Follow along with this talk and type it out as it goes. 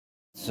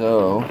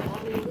So,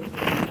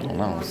 I don't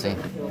know. We'll see.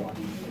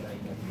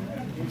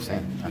 We'll see.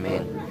 I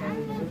mean,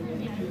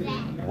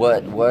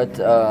 what?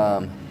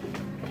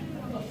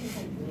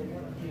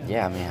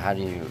 Yeah. I mean, how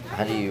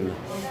do you?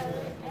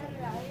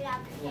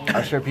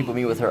 I'm sure people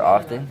meet with her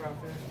often,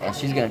 and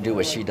she's gonna do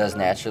what she does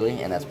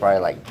naturally, and that's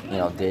probably like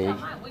dig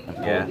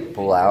and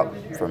pull out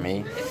for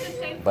me.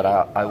 But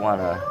I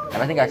wanna,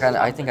 and I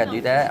think I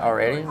do that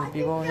already with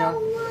people,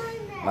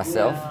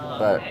 myself.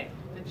 But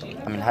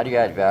I mean, how do you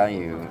add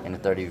value in a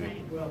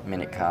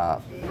 30-minute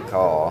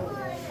call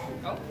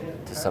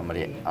to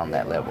somebody on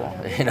that level?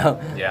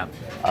 Yeah.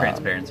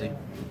 Transparency.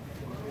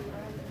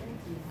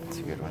 That's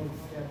a good one.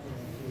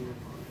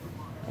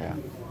 Yeah.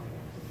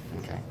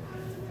 Okay.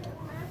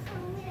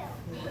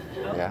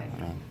 Yeah.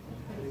 I mean,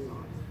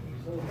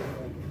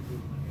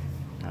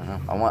 I don't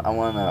know. I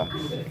want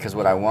to, because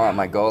what I want,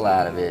 my goal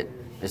out of it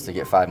is to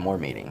get 5 more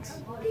meetings.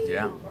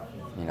 Yeah.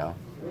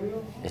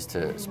 Is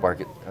to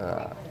spark it,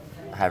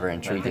 have her I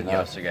intrigued think you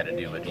enough. also got to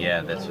do what,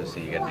 that's what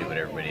you got to do what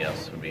everybody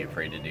else would be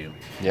afraid to do.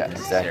 Yeah,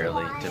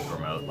 necessarily to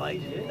promote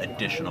like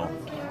additional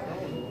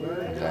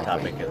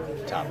Exactly.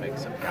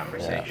 topics of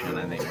conversation.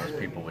 I think most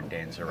people would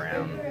dance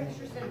around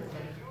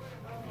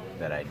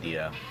that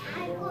idea,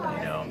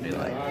 and be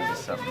like, this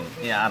is something.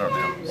 Yeah, I don't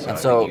know. So, And I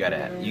so-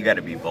 think you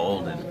gotta be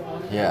bold and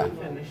Yeah,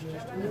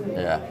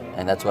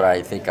 and that's what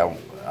I think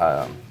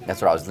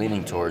that's what I was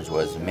leaning towards,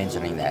 was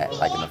mentioning that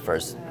like in the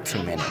first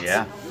 2 minutes.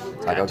 yeah.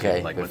 Like,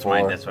 okay, like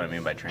before. that's what I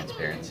mean by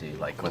transparency.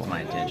 Like, what's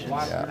my intentions?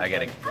 Yeah. I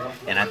gotta,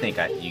 and I think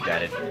you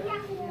gotta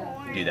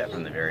do that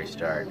from the very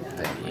start.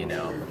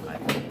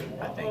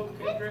 I think,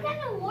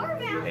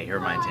 hey, here are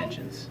my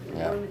intentions.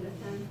 Yeah.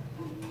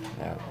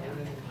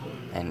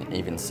 And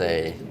even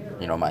say,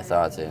 my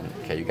thoughts, and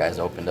okay, you guys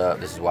opened up.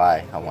 This is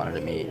why I wanted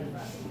to meet.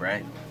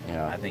 Right.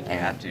 I think you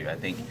and- have to. I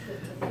think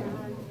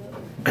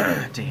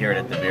to hear it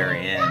at the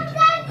very end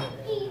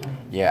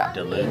Yeah.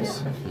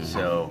 dilutes.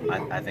 So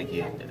I think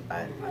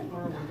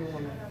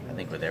I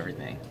think with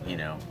everything,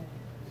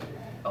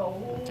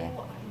 Okay.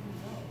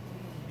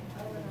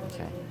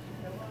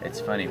 it's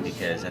funny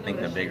because I think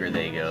the bigger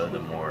they go, the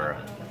more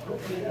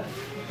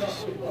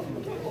just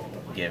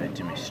give it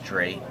to me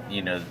straight.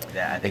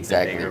 That I think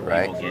Exactly, the bigger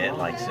right. people get,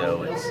 like,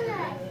 so it's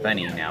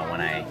funny now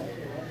when I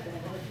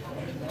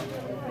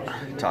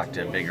talk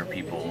to bigger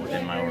people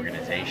within my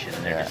organization,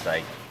 and they're Yeah. just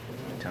like,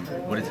 tell me,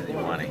 what is it that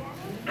you're wanting?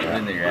 What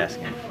is it that you're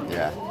asking?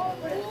 Yeah.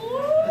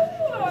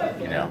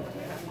 You know?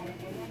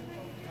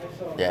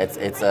 Yeah.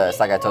 It's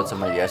like I told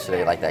somebody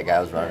yesterday, like that guy I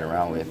was running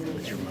around with.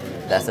 What's your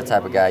That's the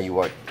type of guy you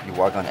walk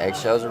on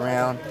eggshells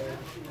around,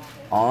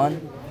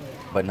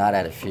 but not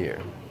out of fear.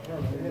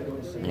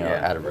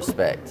 Out of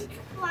respect.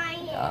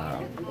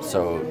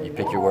 So you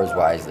pick your words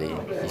wisely.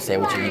 You say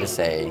what you need to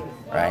say,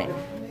 right?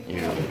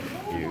 You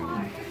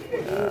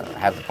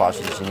have the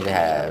posture that you need to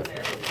have,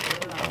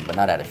 but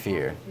not out of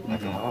fear.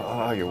 Like,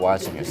 you're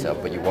watching yourself,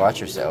 but you watch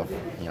yourself,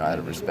 out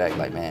of respect.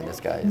 Like, man, this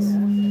guy is,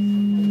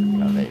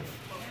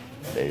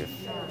 they've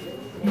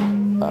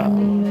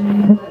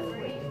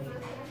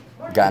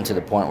gotten to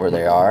the point where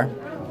they are,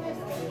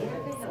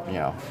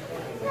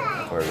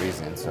 for a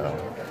reason. So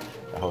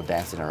the whole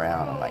dancing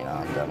around, I'm like, no,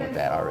 I'm done with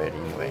that already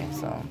anyway.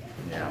 So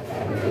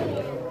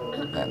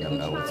letting them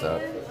know what's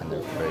up in the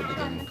very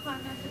beginning.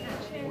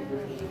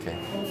 Okay.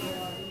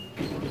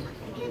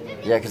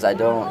 Yeah, because I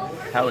don't.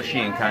 How was she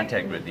in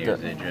contact with you?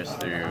 Is it just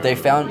through?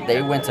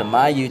 They went to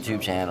my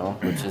YouTube channel,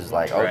 which is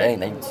like, oh Right. dang,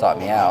 they sought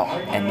me out,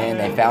 and then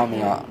they found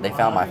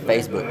my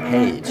Facebook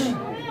page,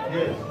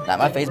 not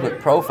my Facebook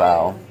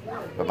profile,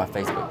 but my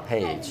Facebook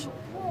page,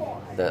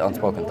 the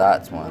Unspoken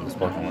Thoughts one, the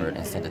spoken word,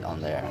 and sent it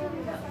on there.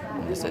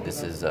 And they said,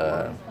 this is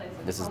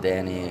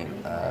Danny,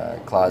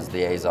 Claude's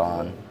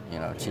liaison,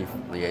 chief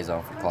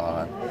liaison for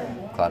Claude.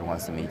 Claude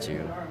wants to meet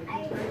you.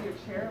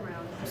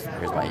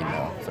 Here's my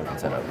email, so we can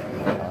set up.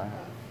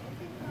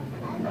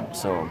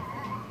 So,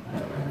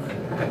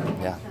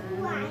 yeah,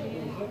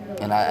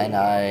 and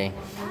I,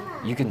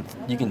 you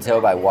can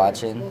tell by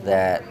watching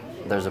that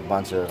there's a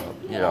bunch of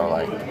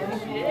like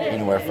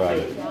anywhere from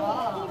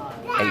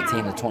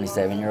 18 to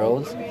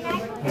 27-year-olds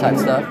type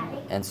stuff,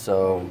 and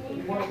so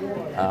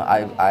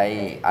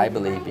I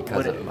believe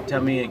because of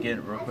Tell me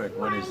again, real quick.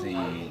 What is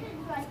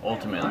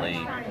ultimately?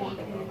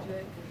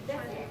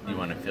 You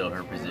want to fill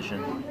her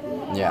position?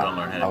 Yeah, You want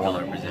to learn how I to fill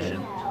want- her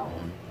position?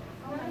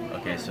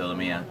 Okay, so let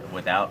me,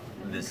 without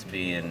this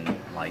being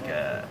like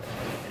a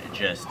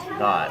just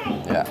thought,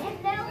 yeah,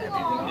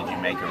 did you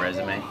make a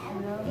resume?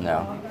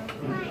 no,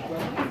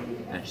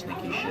 I just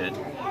think you should.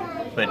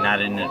 But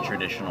not in a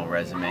traditional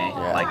resume,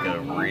 Yeah. like a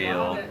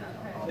real,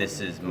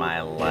 this is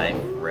my life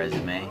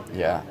resume,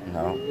 yeah,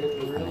 no,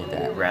 I need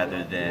that.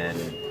 rather than,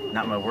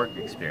 not my work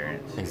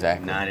experience.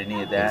 Exactly. Not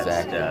any of that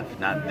Exactly. stuff.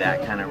 Not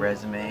that kind of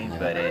resume, Yeah.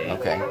 but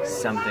Okay.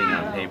 something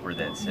on paper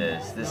that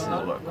says, this is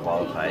what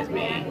qualifies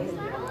me.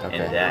 Okay.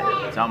 And that,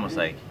 it's almost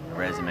like a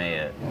resume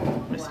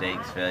of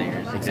mistakes,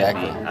 failures. It could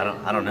Exactly. be.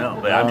 I don't know,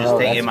 but No, I'm just no,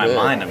 thinking that's in my good.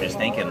 mind. I'm just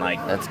thinking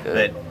like That's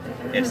good.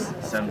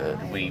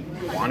 we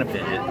want a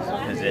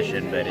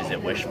position, but is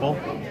it wishful?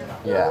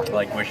 Yeah.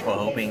 Like wishful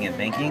hoping and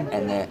thinking?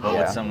 And then, but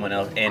with someone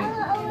else,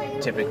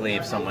 and typically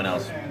if someone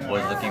else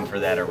was looking for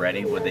that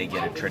already, would they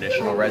get a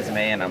traditional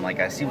resume? And I'm like,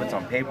 I see what's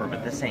on paper,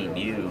 but this ain't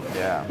you.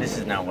 Yeah. This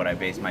is not what I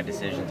base my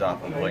decisions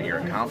off of, what your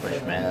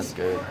accomplishments. Man, that's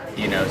good.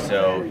 You know,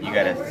 so you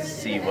got to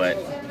see what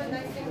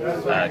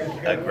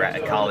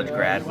a college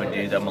grad would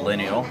do. The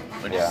millennial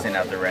would just send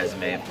out the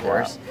resume, of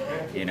course.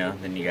 You know,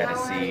 then you got to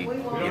see,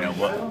 you know,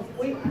 what.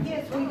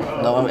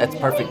 No, it's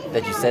perfect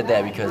that you said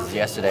that, because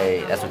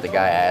yesterday, that's what the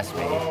guy asked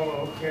me.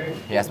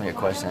 He asked me a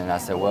question, and I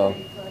said,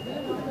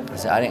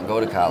 I didn't go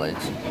to college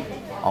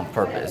on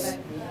purpose.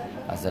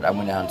 I said, I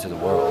went out into the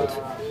world,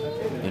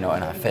 you know,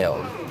 and I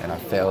failed, and I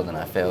failed, and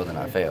I failed, and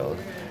I failed.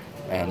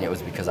 And it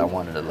was because I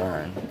wanted to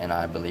learn, and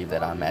I believe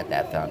that I'm at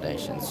that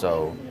foundation.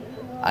 So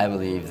I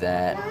believe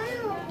that,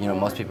 you know,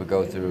 most people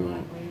go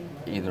through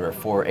either a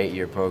 4 or 8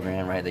 year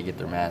program, right? They get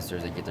their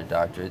masters, they get their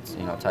doctorates,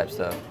 you know, type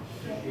stuff,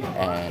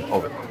 and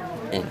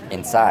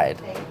inside,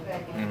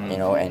 you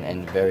know,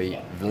 and very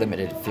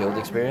limited field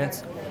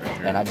experience.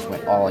 And I just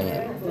went all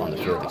in on the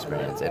field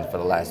experience. And for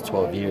the last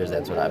 12 years,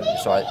 that's what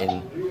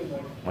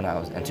when I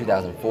was in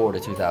 2004 to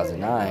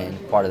 2009,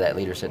 part of that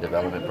leadership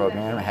development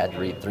program, I had to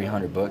read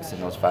 300 books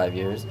in those 5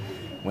 years.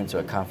 Went to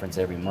a conference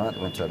every month,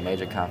 went to a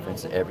major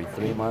conference every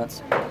 3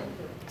 months.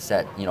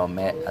 Met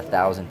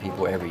 1,000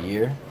 people every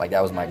year. Like,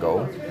 that was my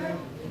goal,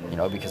 you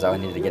know, because I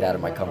needed to get out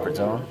of my comfort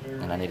zone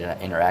and I needed to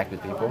interact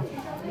with people.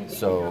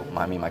 So,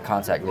 my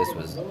contact list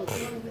was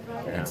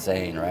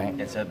insane, right?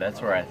 And so that's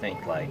where I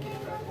think, like,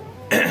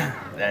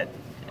 that,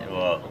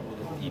 well,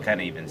 you kind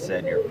of even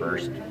said your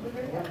first,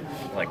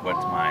 like,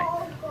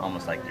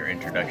 almost like your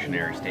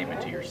introductionary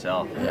statement to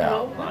yourself. Yeah.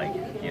 Like,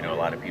 you know, a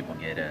lot of people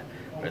get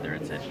whether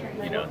it's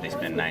they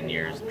spend 9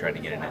 years trying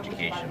to get an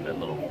education, but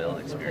little field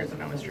experience,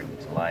 and I'm restricted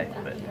to life.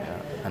 But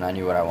and I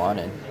knew what I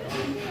wanted.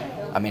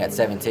 I mean, at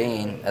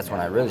 17, that's when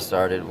I really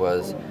started.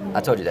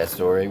 I told you that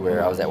story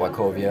where I was at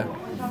Wachovia,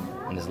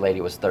 and this lady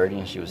was 30,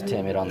 and she was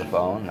timid on the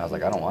phone, and I was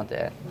like, I don't want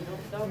that.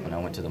 When I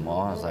went to the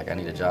mall, I was like, I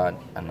need a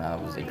job, and I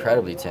was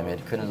incredibly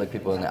timid. Couldn't look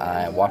people in the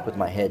eye. I walked with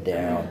my head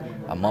down.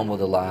 I mumbled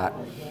a lot,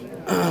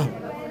 and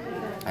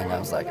I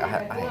was like,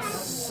 I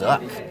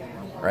suck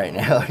right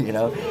now, you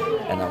know?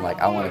 And I'm like,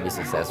 I want to be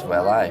successful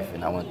at life.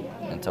 And I went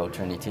and told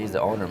Trinity T's,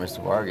 the owner,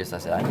 Mr. Vargas, I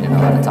said, I need to know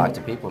how to talk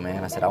to people,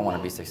 man. I said, I want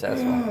to be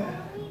successful.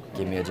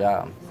 Give me a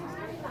job.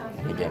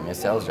 And he gave me a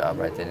sales job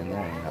right then and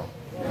there, you know?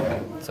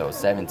 So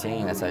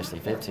 17, that's actually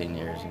 15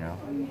 years, you know?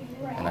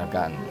 And I've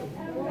gotten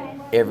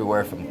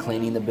everywhere from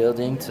cleaning the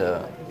building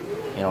to,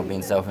 you know,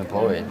 being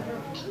self-employed.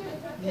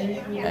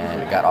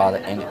 And got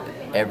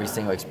every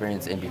single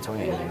experience in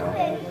between, you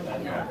know?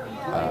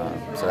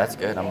 So that's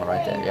good. I'm going to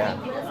write that, yeah.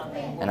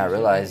 And I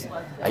realized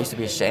I used to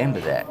be ashamed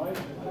of that,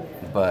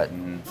 but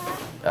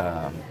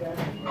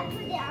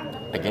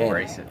again,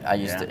 embrace it. I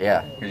used to,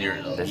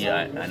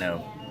 I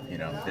know, you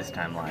know, this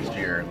time last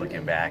year,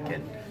 looking back,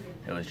 and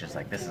it was just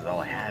like, this is all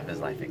I have is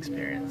life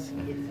experience.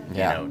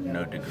 Yeah. You know,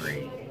 no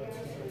degree.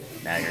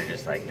 Now you're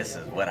just like, this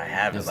is what I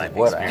have is life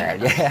what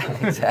experience. I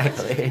have. Yeah,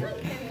 exactly.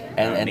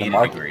 And the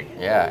market,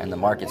 and the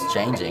market's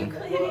changing,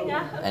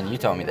 and you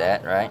told me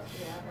that, right?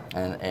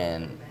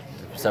 And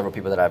several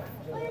people that I've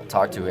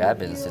talked to who have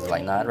businesses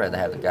like, I'd rather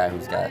have the guy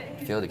who's got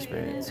field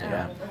experience, you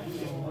know.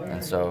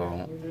 And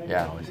so,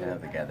 yeah. Always have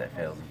the guy that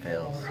fails and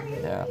fails.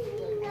 Yeah.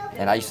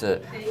 And I used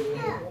to.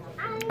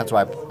 That's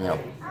why I,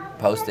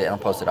 post it. I don't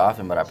post it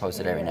often, but I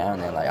post it every now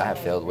and then. Like, I have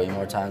failed way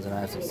more times than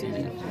I have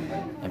succeeded.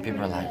 And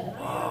people are like,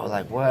 whoa,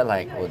 like what?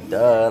 Like, well,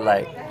 duh.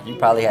 Like, you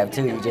probably have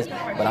too.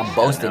 But I'm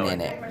boasting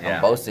in it. Yeah.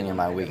 I'm boasting in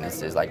my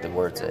weaknesses, like the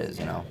word says,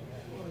 you know.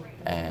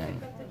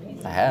 And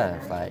I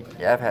have,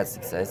 I've had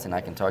success, and I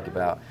can talk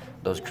about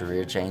those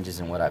career changes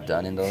and what I've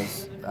done in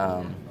those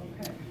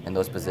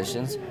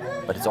positions.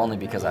 But it's only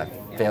because I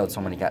failed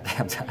so many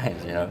goddamn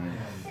times, you know.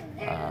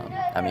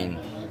 I mean,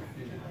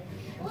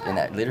 in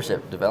that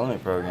leadership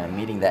development program,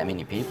 meeting that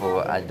many people,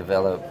 I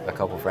developed a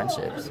couple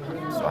friendships.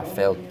 So I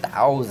failed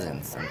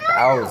thousands and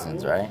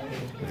thousands, right?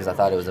 Because I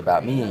thought it was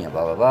about me and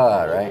blah, blah,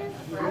 blah, right?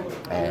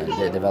 And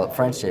they developed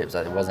friendships.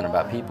 It wasn't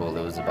about people.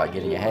 It was about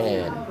getting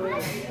ahead.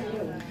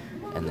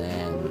 And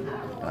then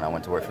when I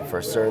went to work for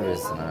First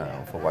Service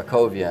and for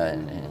Wachovia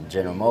and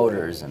General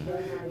Motors and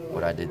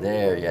what I did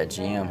there,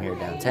 GM here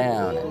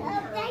downtown, and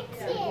I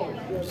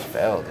just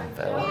failed and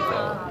failed and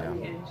failed, you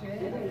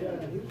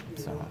know.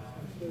 So,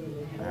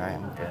 all right,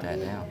 I'm gonna put that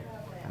down.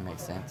 That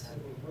makes sense.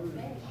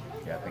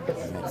 Yeah, I think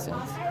that makes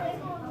sense.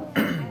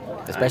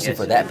 Especially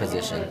for that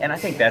position. And I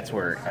think that's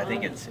where I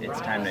think it's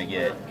time to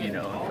get,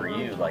 for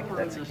you, like if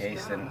that's the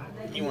case, then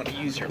you want to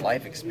use your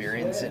life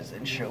experiences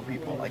and show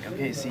people, like,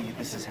 okay, see,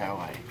 this is how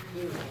I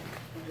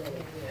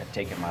have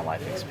taken my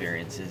life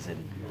experiences and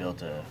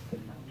built a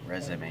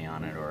resume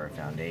on it, or a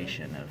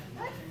foundation of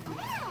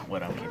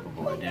what I'm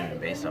capable of doing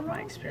based off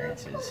my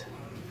experiences.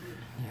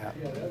 Yeah.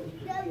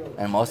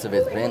 And most of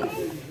it's been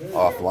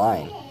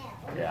offline.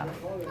 Yeah.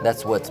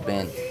 That's what's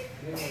been,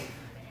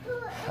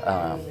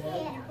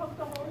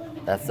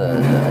 that's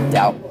a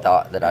doubt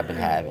thought that I've been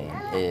having,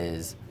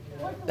 is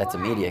that's a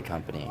media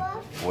company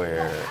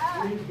where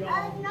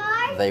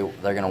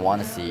they're gonna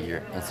want to see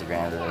your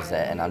Instagram or this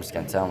that, and I'm just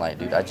gonna tell them like,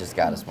 dude, I just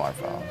got a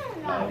smartphone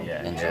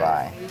in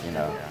July, you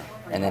know,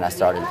 and then I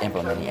started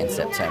implementing in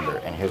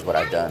September, and here's what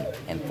I've done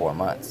in 4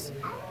 months,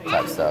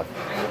 type stuff.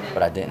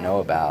 But I didn't know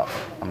about.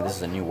 I mean, this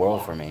is a new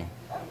world for me,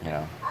 you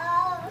know,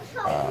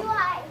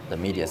 the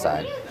media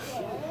side,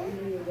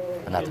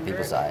 but not the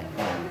people side.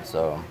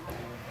 So,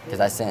 because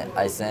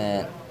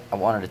I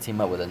wanted to team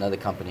up with another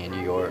company in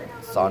New York,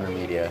 Sonner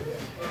Media,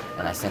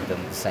 and I sent them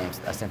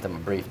I sent them a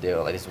brief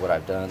deal. Like, this is what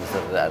I've done. This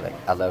is that. Like,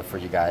 I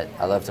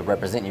love to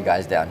represent you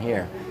guys down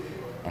here.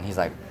 And he's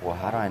like, well,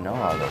 how do I know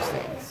all those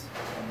things?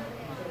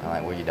 I'm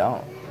like, well, you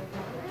don't.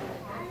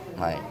 I'm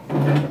like,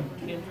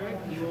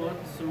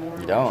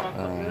 you don't.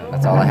 I mean,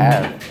 that's all I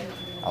have.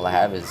 All I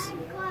have is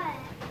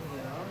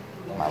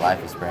my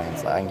life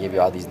experience. Like, I can give you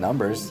all these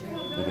numbers.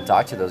 You can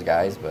talk to those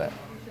guys, but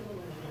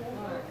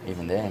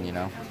even then, you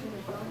know.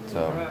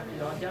 So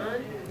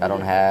I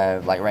don't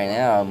have, like right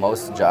now,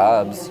 most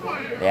jobs,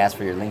 they ask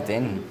for your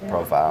LinkedIn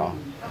profile.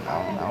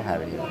 I don't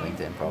have any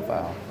LinkedIn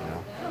profile, you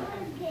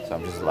know. So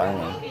I'm just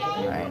learning,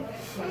 right?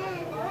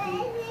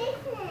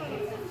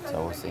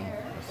 So we'll see.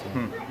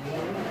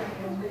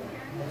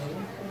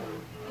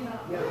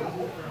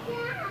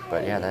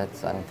 But yeah, I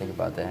didn't think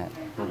about that.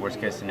 For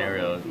worst case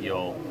scenario,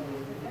 you'll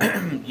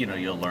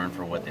you'll learn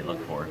for what they look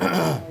for.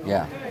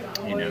 Yeah.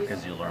 You know,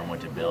 because you'll learn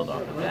what to build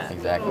off of that.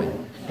 Exactly.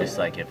 Just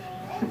like if,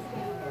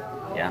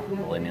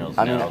 millennials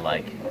know,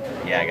 like,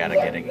 I gotta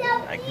get a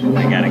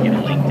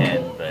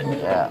LinkedIn, but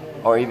yeah.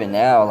 Or even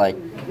now, like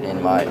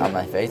on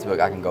my Facebook,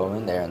 I can go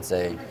in there and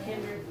say,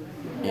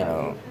 you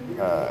know,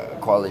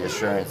 quality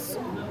assurance,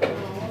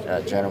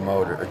 General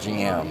Motor or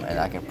GM, and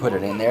I can put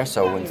it in there.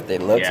 So when they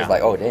look, it's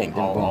like, oh dang,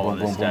 boom, boom,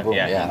 boom, boom, boom.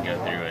 Yeah, you can go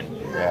through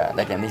and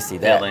they can at least see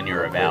that. Fill in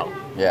your about.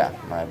 Yeah,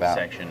 my about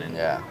section and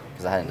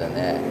because I hadn't done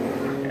that.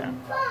 Yeah.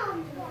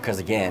 Because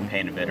again,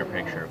 paint a better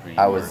picture of who you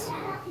I was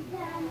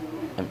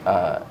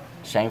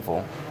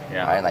shameful.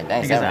 Yeah. Right? Like,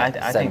 dang, because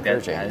I think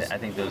those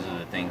are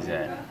the things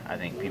that I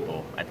think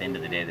people at the end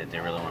of the day that they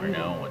really want to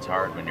know. And what's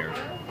hard when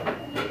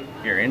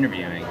you're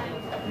interviewing,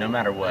 no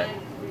matter what,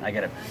 I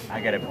gotta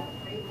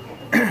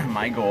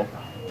my goal,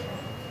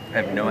 I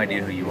have no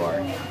idea who you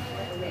are.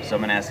 So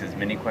I'm gonna ask as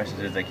many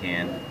questions as I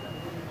can,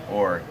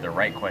 or the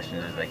right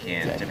questions as I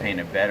can, to paint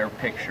a better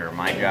picture.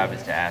 My job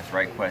is to ask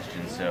right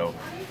questions so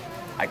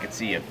I could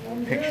see a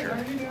picture.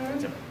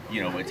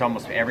 It's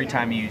almost every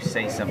time you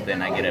say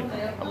something, I get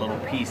a little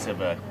piece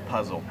of a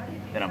puzzle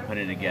that I'm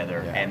putting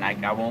together, and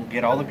I won't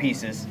get all the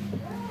pieces,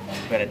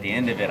 but at the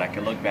end of it, I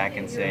can look back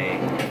and say,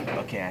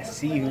 okay, I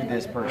see who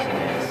this person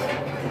is.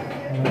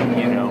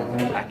 You know,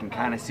 I can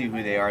kind of see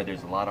who they are.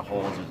 There's a lot of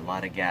holes, there's a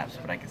lot of gaps,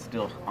 but I can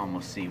still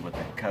almost see what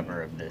the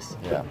cover of this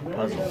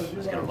puzzle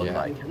is going to look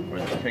like, or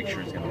this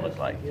picture is going to look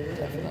like,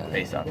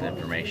 based off the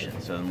information.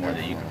 So the more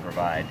that you can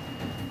provide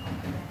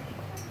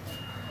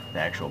the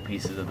actual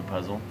pieces of the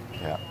puzzle,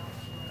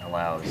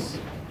 allows,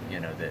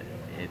 that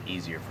it's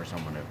easier for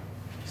someone to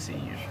see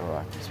you,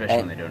 especially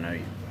when they don't know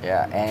you.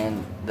 Yeah,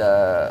 and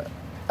the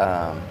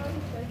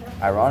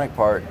ironic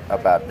part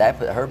about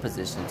her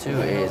position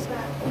too is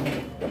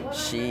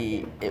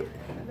she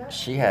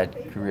had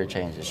career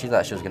changes. She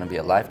thought she was going to be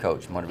a life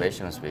coach,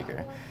 motivational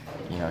speaker.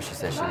 You know, she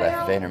said she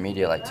left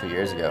VaynerMedia like 2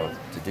 years ago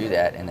to do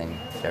that, and then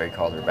Gary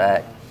called her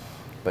back.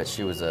 But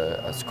she was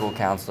a school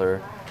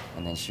counselor,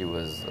 and then she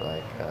was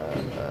like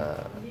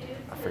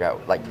I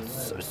forgot, like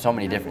so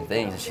many different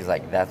things. And she's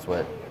like, that's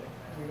what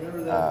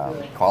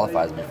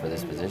qualifies me for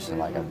this position.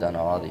 Like, I've done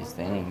all these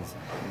things,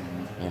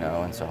 you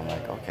know. And so I'm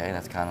like, okay,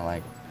 that's kind of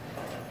like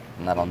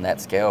not on that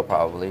scale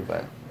probably,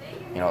 but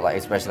like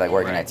especially like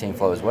working at Team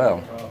Flow as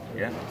well.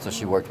 Yeah. So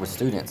she worked with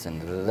students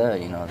and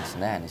this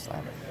and that, and it's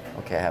like,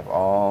 okay, I have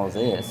all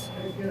this.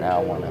 Now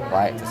I want to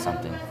apply it to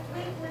something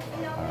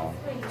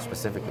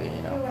specifically,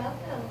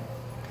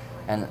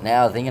 And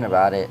now thinking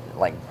about it,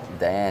 like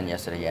Dan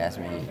yesterday, he asked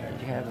me,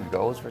 "Do you have any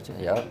goals for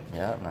today?"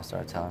 Yep. And I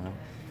started telling him.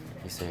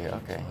 He said,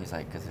 "Okay." He's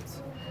like,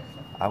 "Cause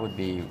I would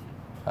be,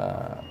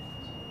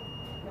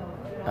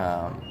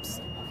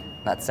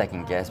 not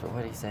second guess, but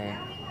what did he say?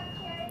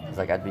 He's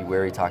like, I'd be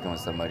wary talking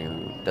with somebody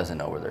who doesn't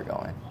know where they're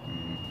going."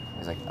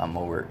 He's like, I'm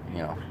more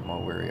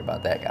worried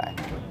about that guy.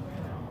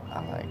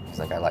 He's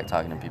like, I like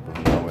talking to people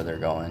who know where they're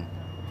going,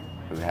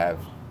 who have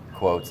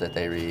quotes that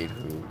they read,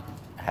 who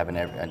have an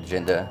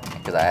agenda.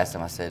 Because I asked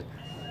him, I said,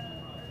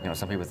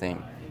 some people think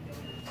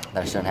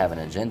that I shouldn't have an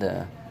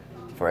agenda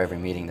for every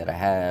meeting that I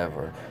have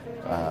or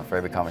for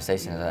every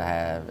conversation that I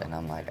have. And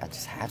I'm like, I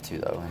just have to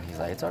though. And he's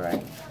like, it's all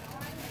right.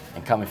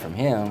 And coming from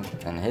him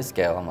and his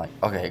scale, I'm like,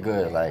 okay,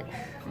 good. Like,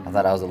 I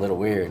thought I was a little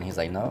weird. And he's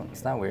like, no,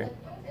 it's not weird.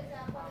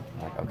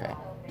 I'm like, okay.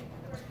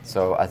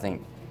 So I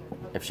think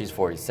if she's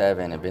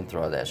 47 and been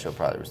through all that, she'll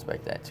probably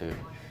respect that too.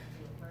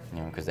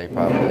 Because they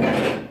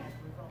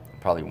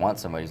probably want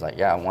somebody who's like,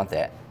 yeah, I want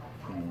that.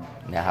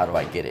 Now how do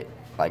I get it?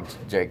 Like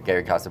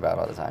Gary talks about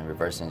all the time,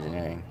 reverse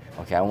engineering.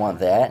 Okay, I want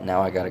that.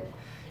 Now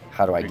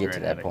how do I get to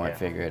that point?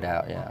 Figure it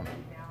out, yeah.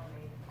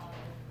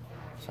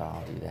 So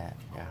I'll do that.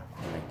 Yeah,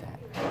 I'll make that.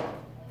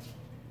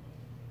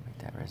 Make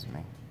that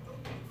resume.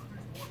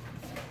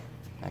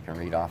 I can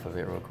read off of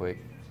it real quick.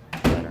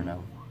 Let her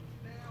know.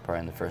 Probably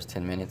in the first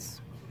 10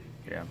 minutes.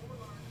 Yeah.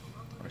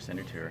 Or send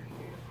it to her.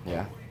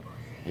 Yeah.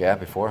 Yeah,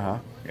 before, huh?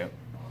 Yep.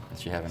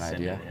 Does she have an Send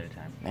idea? it ahead of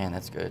time. Man,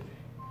 that's good.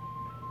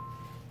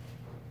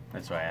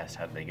 That's why I asked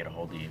how did they get a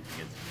hold of you,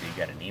 because if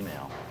you got an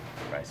email,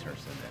 or vice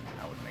versa, then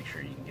I would make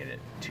sure you can get it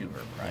to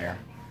her prior.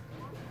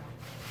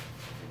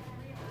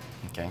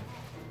 Okay.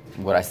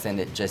 Would I send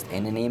it just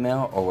in an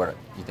email, or would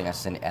you think I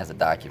should send it as a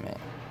document?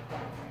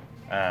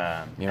 You know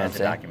As what I'm a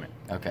saying? document.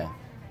 Okay.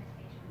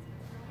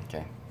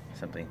 Okay.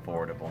 Something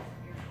forwardable.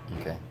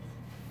 Okay.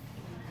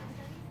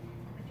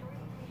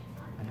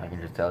 I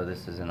can just tell her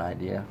this is an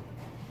idea.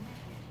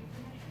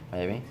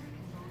 Maybe.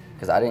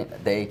 Because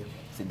they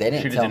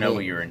didn't She tell doesn't me. know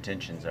what your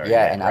intentions are.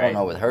 Yeah, yet, and right? I don't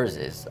know what hers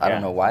is. I don't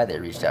Yeah. know why they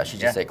reached out. She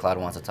just Yeah. said, Claude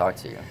wants to talk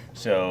to you.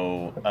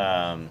 So,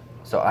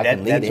 So I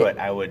can lead that's it. what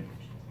I would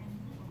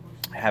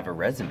have a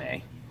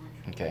resume,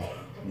 Okay.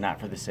 not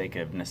for the sake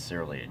of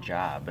necessarily a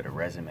job, but a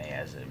resume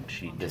as a,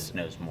 she just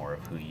knows more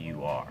of who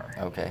you are.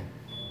 Okay.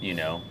 You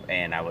know,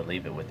 and I would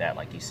leave it with that,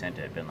 like you sent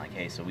it, been like,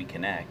 hey, so we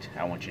connect.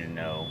 I want you to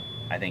know,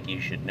 I think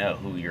you should know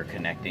who you're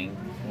connecting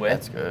with.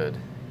 That's good.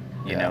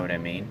 You know what I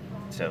mean?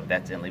 So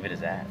and leave it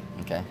as that.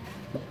 Okay.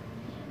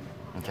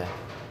 Okay.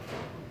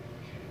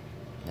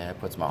 Yeah, it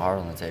puts my heart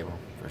on the table,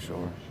 for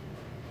sure.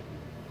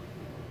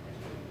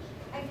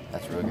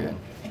 That's real good.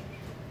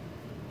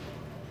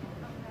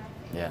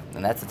 Yeah,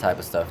 and that's the type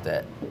of stuff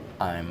that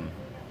I'm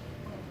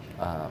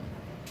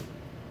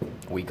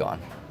weak on.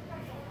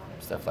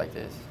 Stuff like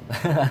this.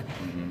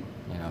 Mm-hmm.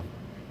 You know.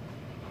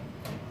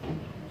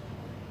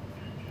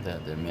 The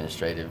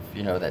administrative,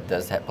 you know, that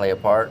does play a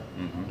part.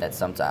 Mm-hmm. That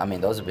sometimes, I mean,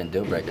 those have been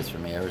deal breakers for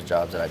me. There was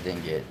jobs that I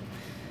didn't get.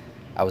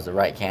 I was the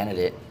right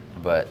candidate,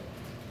 but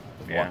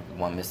Yeah.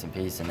 one missing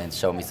piece, and then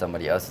show me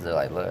somebody else's. They're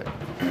like, look,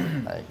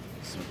 like,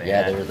 This is what they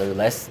yeah, had.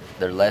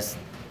 they're less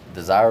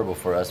desirable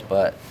for us,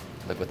 but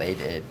look what they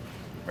did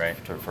Right.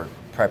 for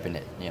prepping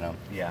it. You know,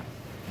 Yeah.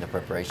 the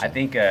preparation. I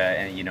think,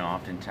 and you know,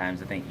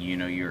 oftentimes I think you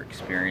know your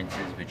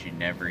experiences, but you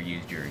never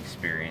used your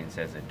experience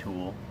as a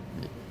tool,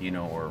 you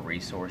know, or a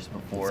resource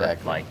before.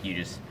 Exactly. Like you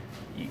just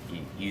you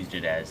used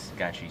it as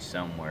got you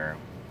somewhere.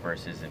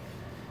 Versus if,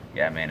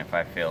 yeah, man, if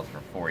I failed for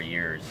 4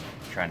 years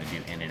trying to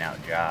do in and out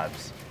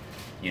jobs,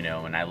 you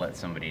know, and I let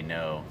somebody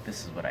know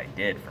this is what I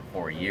did for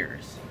 4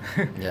 years.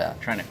 Yeah.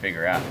 Trying to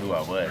figure out who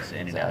I was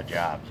in and out Exactly.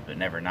 jobs, but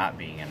never not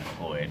being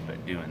unemployed,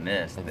 but doing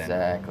this.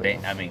 Exactly.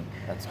 Then I mean,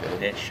 That's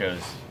good. it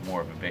shows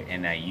more of a bit,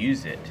 and I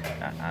use it.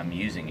 I'm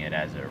using it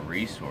as a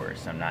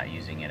resource. I'm not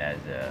using it as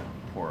a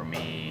poor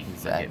me,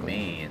 look at Exactly.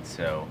 me. And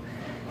so,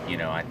 you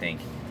know, I think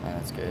Man,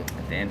 that's good.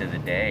 at the end of the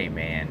day,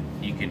 man,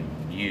 you can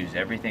use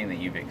everything that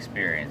you've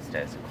experienced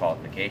as a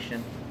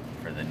qualification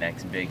for the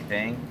next big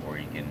thing, or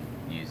you can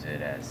use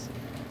it as,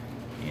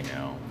 you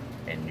know,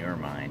 in your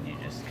mind, you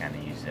just kind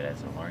of use it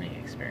as a learning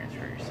experience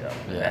for yourself.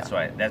 And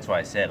Yeah. that's why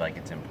I said, like,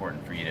 it's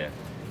important for you to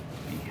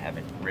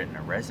haven't written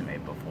a resume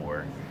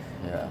before.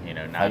 Yeah. You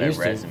know, I not a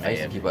used to. resume. I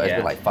used to of- keep it. It's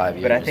been like 5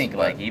 years. But I think,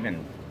 like,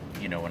 even,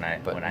 you know, when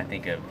But- I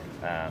think of,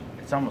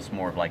 it's almost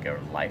more of like a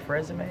life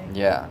resume.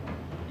 Yeah.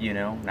 You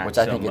know, not Which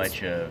I so think it's-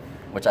 much of.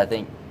 Which I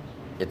think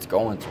it's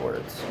going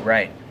towards.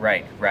 Right.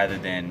 Rather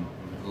than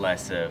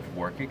less of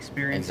work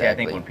experience. Yeah, I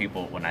think Exactly.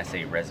 when I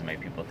say resume,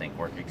 people think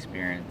work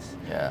experience.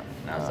 Yeah.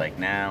 And I was like,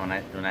 nah. When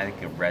I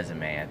think of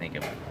resume, I think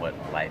of what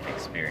life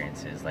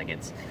experience is. Like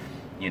it's,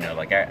 you know,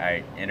 like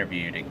I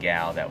interviewed a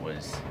gal that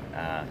was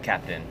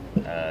captain.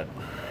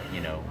 You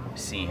know,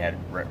 C had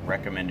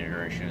recommended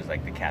her. She was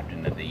like the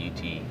captain of the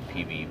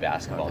UTPB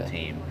basketball Okay.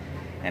 team,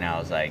 and I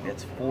was like,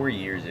 that's 4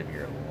 years of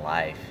your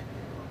life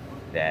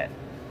that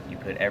you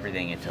put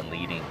everything into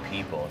leading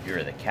people. If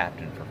you're the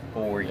captain for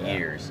 4 Yeah.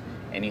 years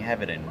and you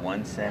have it in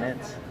one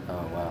sentence,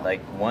 Oh wow.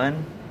 like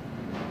one,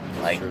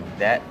 That's like true.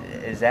 that,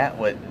 is that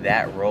what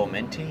that role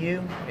meant to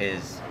you?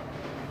 Is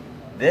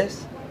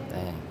this?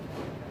 Dang.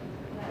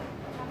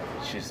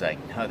 She's like,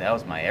 no, that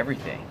was my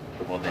everything.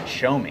 Well, then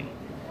show me.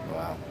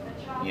 Wow.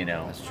 You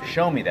know, That's true.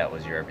 show me that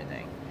was your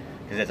everything,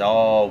 because that's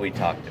all we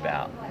talked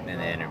about in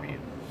the interview.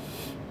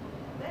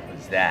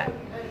 Was that,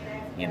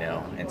 you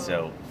know, and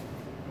so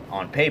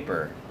on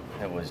paper,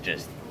 it was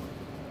just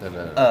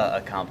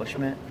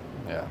accomplishment.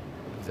 Yeah.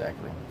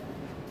 Exactly.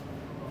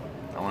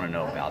 I want to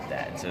know about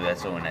that. And so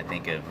that's when I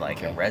think of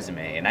like a Okay.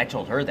 resume. And I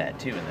told her that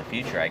too. In the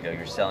future, I go,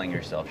 you're selling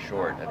yourself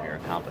short of your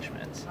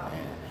accomplishments,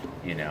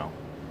 you know?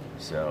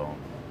 So,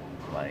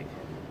 like,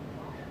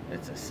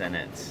 it's a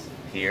sentence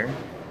here,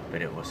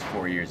 but it was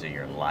 4 years of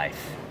your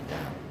life Yeah.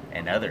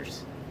 and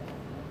others,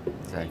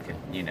 Exactly.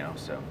 you know?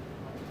 So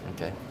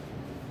Okay.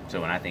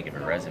 when I think of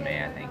a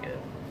resume, I think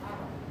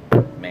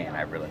of, man,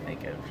 I really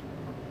think of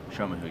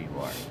show me who you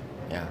are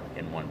Yeah.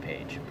 in one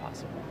page, if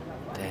possible.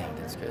 Dang,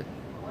 that's good.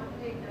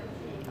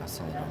 I'll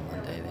send it on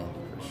Monday then,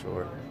 for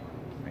sure.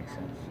 Makes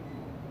sense.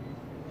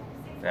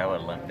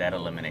 That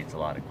eliminates a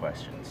lot of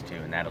questions too,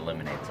 and that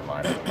eliminates a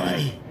lot of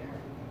like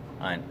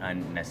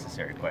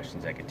unnecessary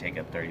questions that could take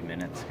up 30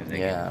 minutes because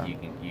Yeah.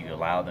 you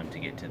allow them to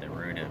get to the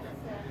root of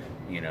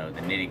the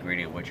nitty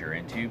gritty of what you're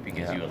into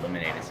because Yeah. you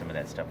eliminated some of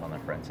that stuff on the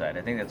front side.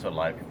 I think that's what a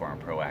lot of people aren't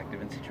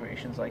proactive in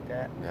situations like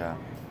that. Yeah.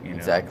 You know,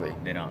 Exactly.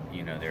 They don't.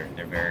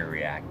 They're very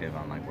reactive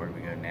on like, where do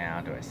we go now?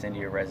 Do I send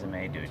you a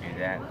resume? Do I do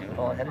that? Do it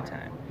all ahead of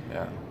time.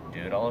 Yeah. Do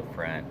it all up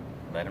front.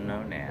 Let them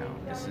know now.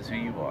 This is who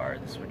you are.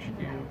 This is what you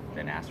do.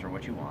 Then ask for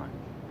what you want,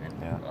 and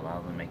Yeah. allow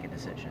them to make a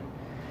decision.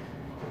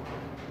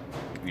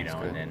 That's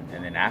good.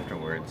 And then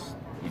afterwards,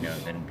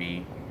 then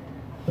be,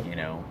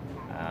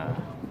 uh,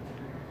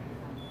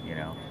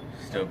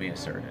 still be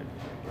assertive.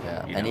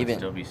 Yeah. And even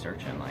still be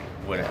searching. Like,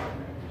 what?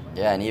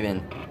 Yeah, and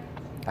even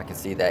I can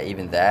see that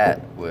even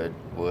that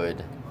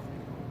would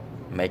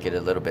make it a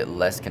little bit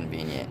less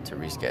convenient to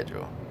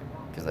reschedule,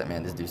 because like,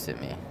 man, this dude sent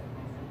me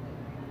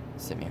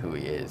who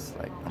he is.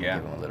 Like, I'm Yeah.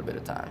 gonna give him a little bit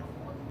of time.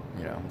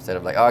 Instead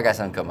of like, oh, I got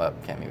something come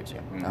up, can't meet with you.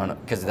 I don't know,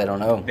 because they don't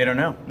know. They don't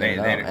know. They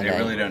don't know, and they-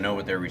 really don't know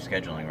what they're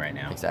rescheduling right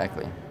now.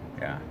 Exactly.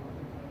 Yeah.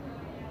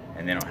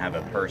 And they don't have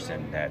a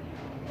person that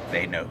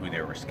they know who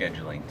they're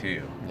rescheduling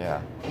to.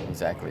 Yeah.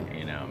 Exactly.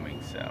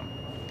 So.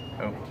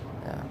 Oh.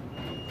 Yeah.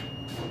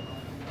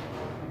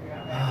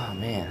 Oh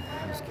man,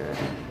 that was good.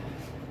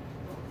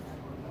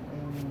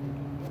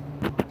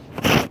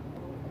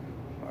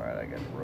 All right, I got.